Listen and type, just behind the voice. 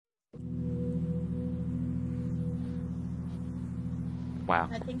Wow.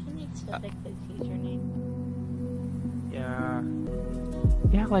 I think he needs to pick his username. Yeah.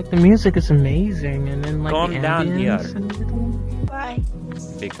 Yeah, like the music is amazing, and then like Calm the down here. ambience and everything. Why?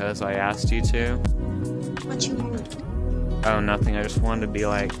 Because I asked you to. What you want? Oh, nothing. I just wanted to be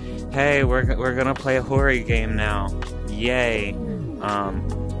like, hey, we're gonna play a horror game now. Yay. Yay.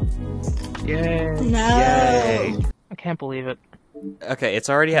 No. Yay. I can't believe it. Okay, it's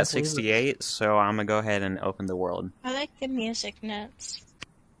already at Can't believe it. 68, so I'm gonna go ahead and open the world. I like the music notes.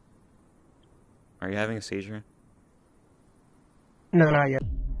 Are you having a seizure? No, not yet.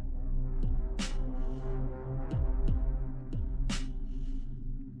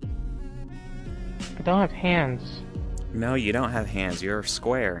 I don't have hands. No, you don't have hands. You're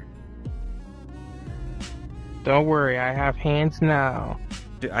square. Don't worry, I have hands now.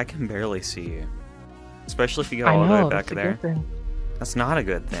 Dude, I can barely see you. Especially if you go I all the know, way back that's a there. good thing. That's not a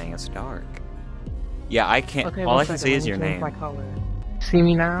good thing. It's dark. Yeah, I can't. Okay, all one I can second, see let is me your change name. my color. See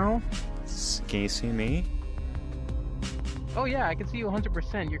me now? Can you see me? Oh yeah, I can see you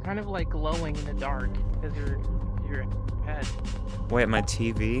 100%. You're kind of like glowing in the dark because your head. Wait, my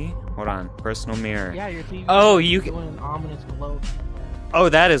TV? Hold on. Personal mirror. Yeah, your TV. Oh, is you doing an ominous glow. Oh,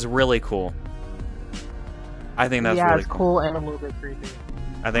 that is really cool. I think that's yeah, really it's cool. cool and a little bit creepy.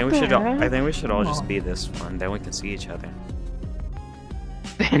 I think we What should. the I think we should all heck? just be this one. Then we can see each other.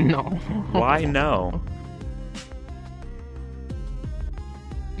 No. Why no?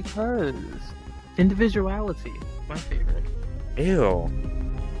 Because individuality, my favorite. Ew.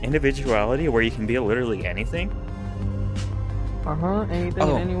 Individuality, where you can be literally anything. Anything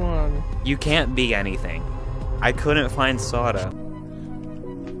Oh. and anyone. You can't be anything. I couldn't find Sada.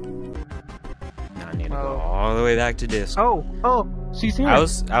 Now I need to go Oh. all the way back to Discord. Oh, she's here. I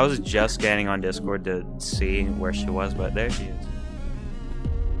was just getting on Discord to see where she was, but there she is.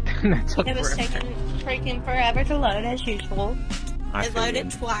 That took It was forever. taking freaking forever to load as usual. I It loaded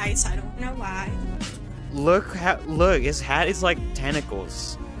figured. twice. I don't know why. Look, his hat is like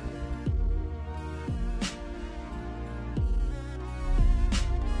tentacles.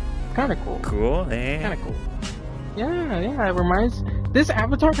 Kind of cool. Cool, eh? Kind of cool. Yeah, it reminds. This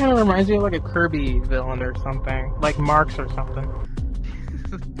avatar kind of reminds me of like a Kirby villain or something, like Marx or something.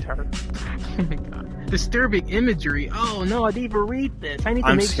 Dark. Oh my god. Disturbing imagery. Oh no, I didn't even read this. I need to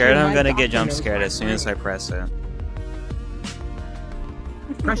I'm make scared sure I'm my gonna get doctor jump knows scared my as soon as I brain. press it.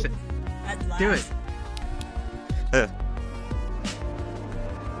 Press it. Do it. Ugh.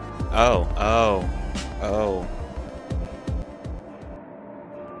 Oh.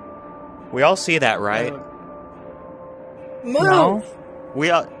 We all see that, right? Move! No. We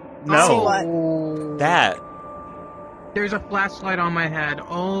all... See No. what? Oh. That. There's a flashlight on my head.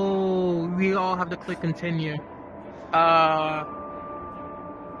 Oh, we all have to click continue.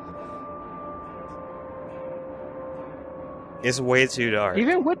 It's way too dark.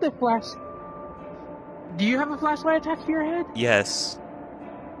 Even with the flash. Do you have a flashlight attached to your head? Yes.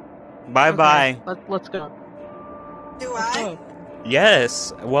 Bye-bye. Okay, let's go. Do Let's I? go.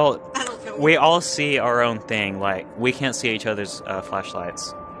 Yes. Well, I don't know. we all see our own thing. Like, we can't see each other's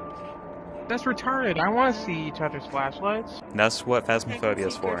flashlights. That's retarded. I want to see each other's flashlights. That's what Phasmophobia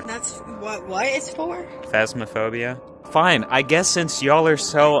is for. That's what it's for? Phasmophobia? Fine. I guess since y'all are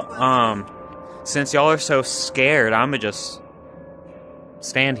so, scared, I'ma just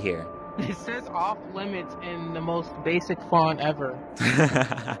stand here. It says off limits in the most basic font ever.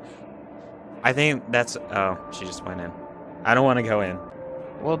 I think that's... Oh, she just went in. I don't want to go in.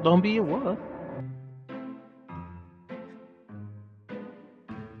 Well, don't be a wolf.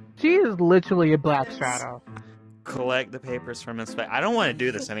 She is literally a black shadow. Collect the papers from his face. I don't want to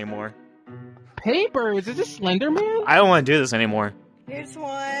do this anymore. Papers? Is this Slender Man? I don't want to do this anymore. Here's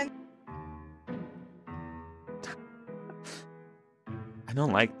one. I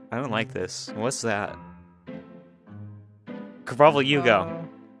don't like this. What's that? Probably you go.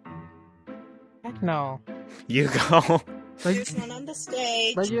 Heck no. You go. Here's one on the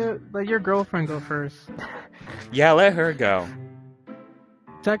stage. Let your girlfriend go first. Yeah, let her go.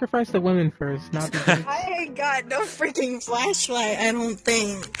 Sacrifice the women first, not the I ain't got no freaking flashlight, I don't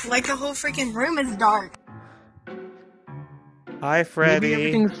think. Like, the whole freaking room is dark. Hi, Maybe Freddy.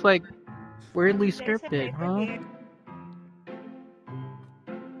 everything's like weirdly scripted, huh?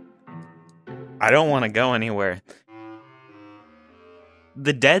 I don't want to go anywhere.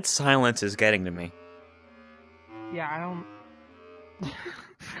 The dead silence is getting to me. Yeah, I don't.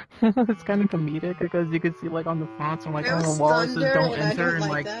 It's kind of comedic because you can see like on the fonts and like There on the was walls it says thunder, don't and I enter don't and like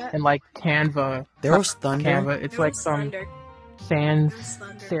like that. and like Canva. There was thunder? Canva. It's There like was some thunder. sans There was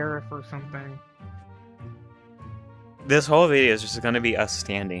thunder. serif or something. This whole video is just gonna be us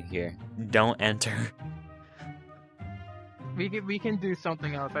standing here. Don't enter. We can do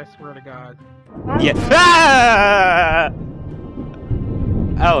something else. I swear to God. Yeah. Ah!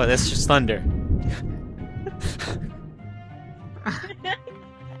 Oh, that's just thunder.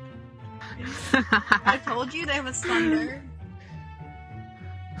 I told you there was thunder.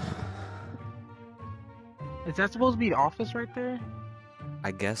 Is that supposed to be the office right there?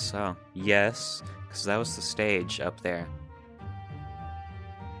 I guess so. Yes, because that was the stage up there.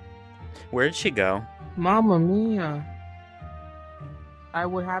 Where'd she go? Mamma mia. I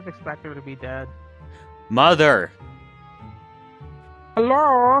would have expected her to be dead. Mother!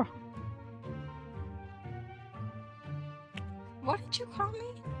 Hello? What did you call me?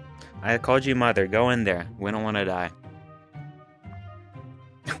 I called you mother. Go in there. We don't want to die.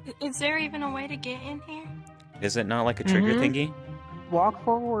 Is there even a way to get in here? Is it not like a trigger thingy? Walk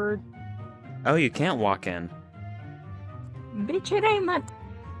forward. Oh, you can't walk in. Bitch, it ain't my...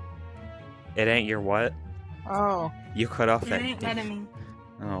 It ain't your what? Oh. You cut off It that. ain't letting me.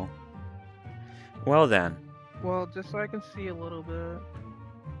 Oh. Well then. Well, just so I can see a little bit.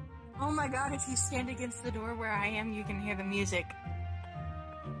 Oh my god, if you stand against the door where I am, you can hear the music.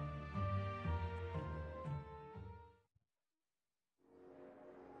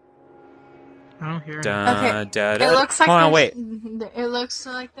 I don't hear it. Da, da, da. It looks like Hold on, wait. It looks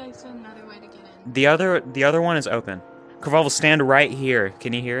like there's another way to get in. The other one is open. Kerval will stand right here.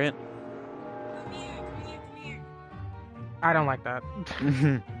 Can you hear it? Come here, come here, come here. I don't like that.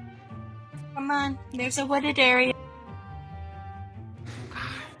 Come on, there's a wooded area.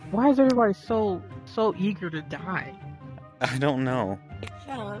 Why is everybody so eager to die? I don't know.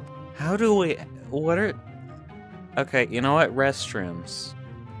 Shut up. How do we... What are... Okay, you know what? Restrooms.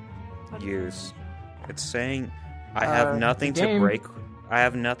 Use. It's saying I have nothing to game. break. I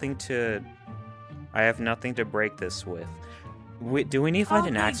have nothing to break this with. Do we need to find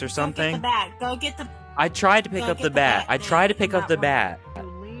an axe or something? Go get the bat. Go get the... I tried to pick up the bat. I tried to pick up the bat. You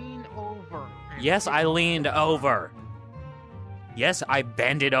lean over. Yes, I leaned over. Yes, I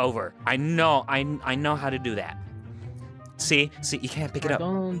bended over. I know how to do that. See, you can't pick it up.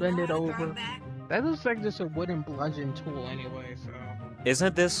 Don't bend it Throw over. back. That looks like just a wooden bludgeon tool anyway, so...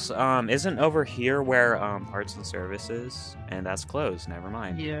 Isn't this isn't over here where parts and services? And that's closed. Never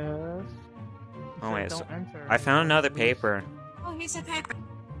mind. Yes. Oh wait, Don't so enter. I found another paper. Oh, here's a paper.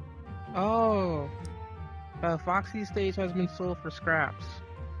 Oh. Foxy stage has been sold for scraps.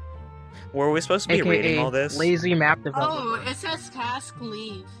 Were we supposed to be reading all this? Lazy map developer. Oh, it says task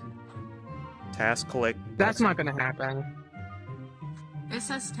leave. Task collect. That's not gonna happen. It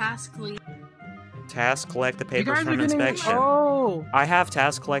says task leave. Task collect the You papers guys are from getting... inspection. Oh! I have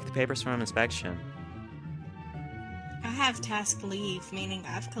task collect the papers from inspection. I have task leave, meaning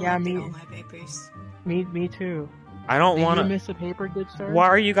I've Yeah, collected me- all my papers. Me too. I don't Did want you to. miss a paper, good sir? Why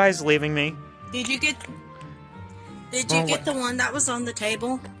are you guys leaving me? Did you get Oh, get the one that was on the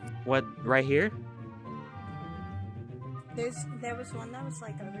table? What? Right here? There was one that was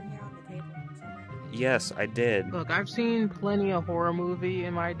like over here on the table somewhere. Yes, I did. Look, I've seen plenty of horror movie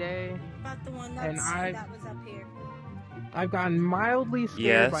in my day. About the one And that was up here. I've gotten mildly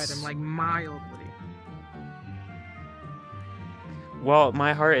scared by Yes. them, like mildly. Well,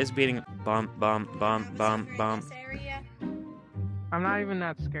 my heart is beating bump, bump, bump, bump, bump. This area. I'm not even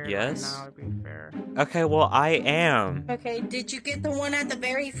that scared Yes? right now, to be fair. Okay, well, I am. Okay, did you get the one at the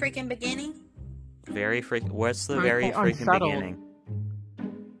very freaking beginning? Very freak. What's the I'm very so freaking unsettled. beginning?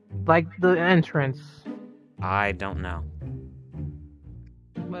 Like the entrance. I don't know.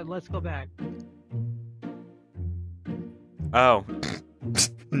 But let's go back. Oh.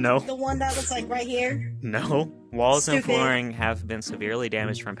 No. The one that was like right here? No. Walls and Stupid. flooring have been severely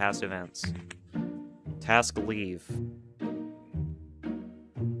damaged from past events. Task leave.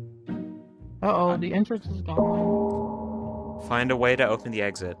 Uh-oh, the entrance is gone. Find a way to open the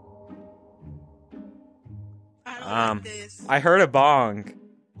exit. I don't Um, like this. I heard a bong.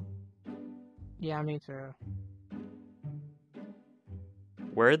 Yeah, me too.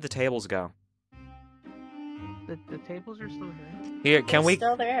 Where'd the tables go? The tables are still here. Here, can It's we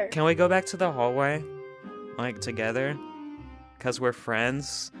still there. go back to the hallway? Like, together? Because we're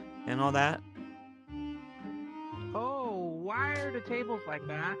friends and all that? Oh, why are the tables like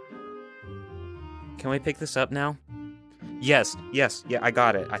that? Can we pick this up now? Yes, yeah, I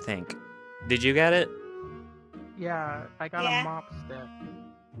got it, I think. Did you get it? Yeah, I got Yeah. a mop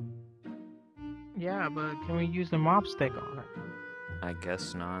stick. Yeah, but can we use the mop stick on it? I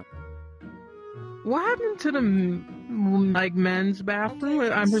guess not. What happened to the like men's bathroom?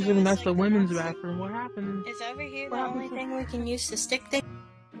 Okay, I'm so presuming it's that's the like the women's mop stick. bathroom. What happened? Is over here the What only happened to- thing we can use to stick things?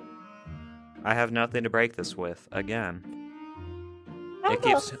 I have nothing to break this with, again. Oh,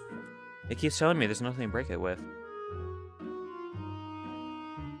 It keeps telling me there's nothing to break it with.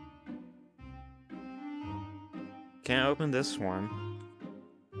 Can't open this one.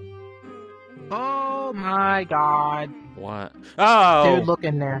 Oh my god. What? Oh! Dude, look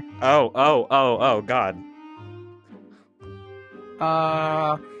in there. Oh, God.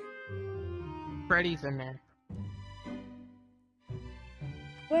 Freddy's in there.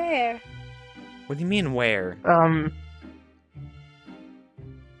 Where? What do you mean, where?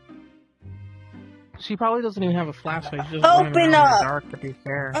 She probably doesn't even have a flashlight. She's just Open running around in up! the dark, to be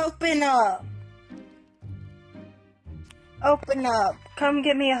fair. Open up! Open up! Come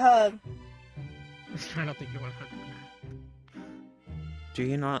give me a hug. I don't think you want to hug me. Do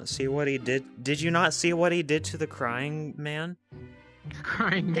you not see what he did? Did you not see what he did to the crying man?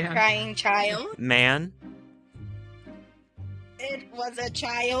 Crying The man. crying child. Man? It was a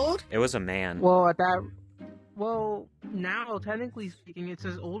child. It was a man. Well, now, technically speaking, it's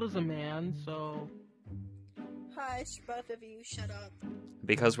as old as a man, so... Hush, both of you, shut up.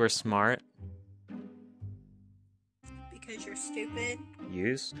 Because we're smart? Because you're stupid.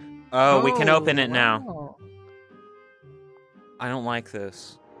 Use? Oh, we can open it now. Wow. I don't like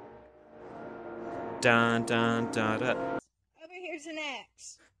this. Dun dun dun dun. Over here's an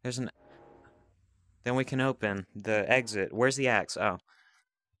axe. There's an... Then we can open the exit. Where's the axe? Oh.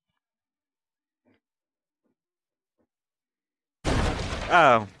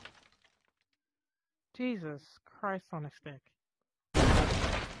 Oh. Jesus Christ on a stick.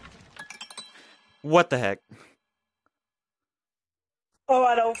 What the heck? Oh,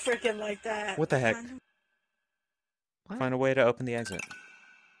 I don't freaking like that. What the heck? What? Find a way to open the exit.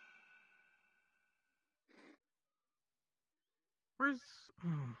 Where's...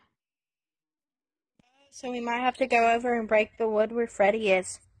 So we might have to go over and break the wood where Freddy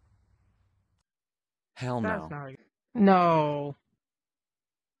is. Hell That's no. not... No.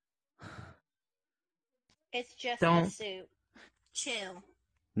 It's just Don't. a suit. Chill.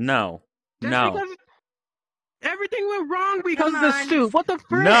 No. Just No. because everything went wrong because Come of the on. suit. What the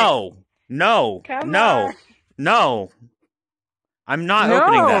frick? No. No. Come no. on. No. I'm not No.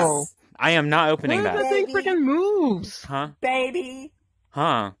 opening that. I am not opening What if that. that thing Baby. freaking moves? Huh? Baby.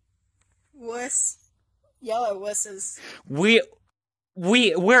 Huh? Wuss. Yellow wusses. We're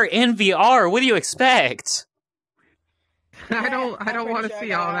in VR. What do you expect? I don't I'm want to pretty sure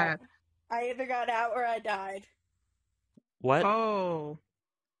see I got all out. that. I either got out or I died. What? Oh.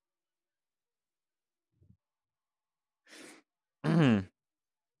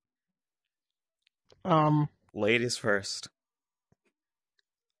 Ladies first.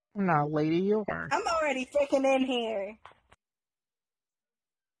 No, lady, you are. I'm already freaking in here.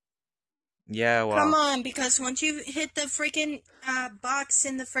 Yeah, well. Come on, because once you hit the freaking box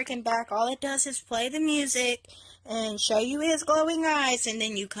in the freaking back, all it does is play the music and show you his glowing eyes, and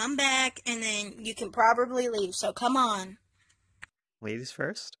then you come back, and then you can probably leave. So come on. Ladies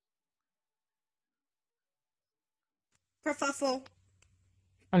first? Kerfuffle.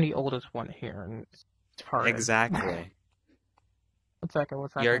 I'm the oldest one here, and it's hard. Exactly. What's that?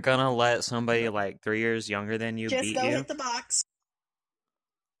 What's that? You're gonna let somebody like 3 years younger than you Just beat go you? hit the box.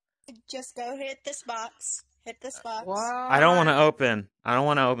 Just go hit this box. Hit this box. What? I don't want to open. I don't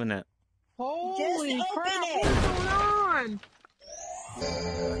want to open it. Holy Just crap! open it. What's going on?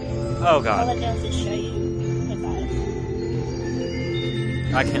 Oh All god. it does is show you his eyes.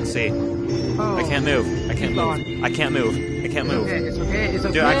 I can't see. Oh. I can't move. I can't Keep move. going. I can't move. I can't It's move. okay. It's okay. It's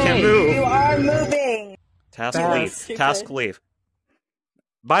okay. Dude, I can't move. You are moving. Task That's leave. stupid. Task leave. It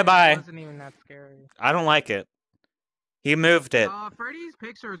Bye-bye. wasn't even that scary. I don't like it. He moved it. Freddy's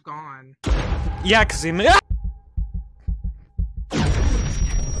picture is gone. Yeah, because he moved.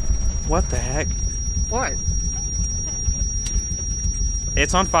 What the heck? What?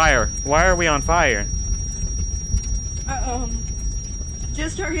 It's on fire. Why are we on fire?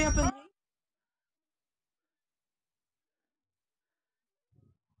 Just hurry up and.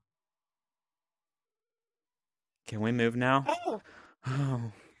 Can we move now? Oh. Oh.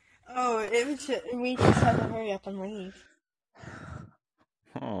 Oh, it was just, we just had to hurry up and leave.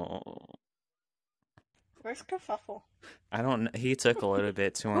 Oh. Where's Kerfuffle? I don't know. He took a little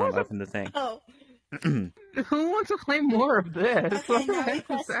bit to open the thing. Oh. Who wants to play more of this? Okay, What the now we heck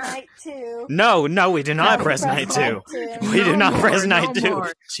press is that? night 2. No, we do not No, press press night night 2. two. We do No not more, press no night 2.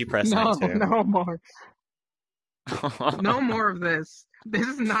 more. She pressed No, night 2. no more. No more of this. This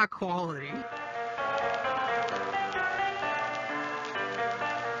is not quality.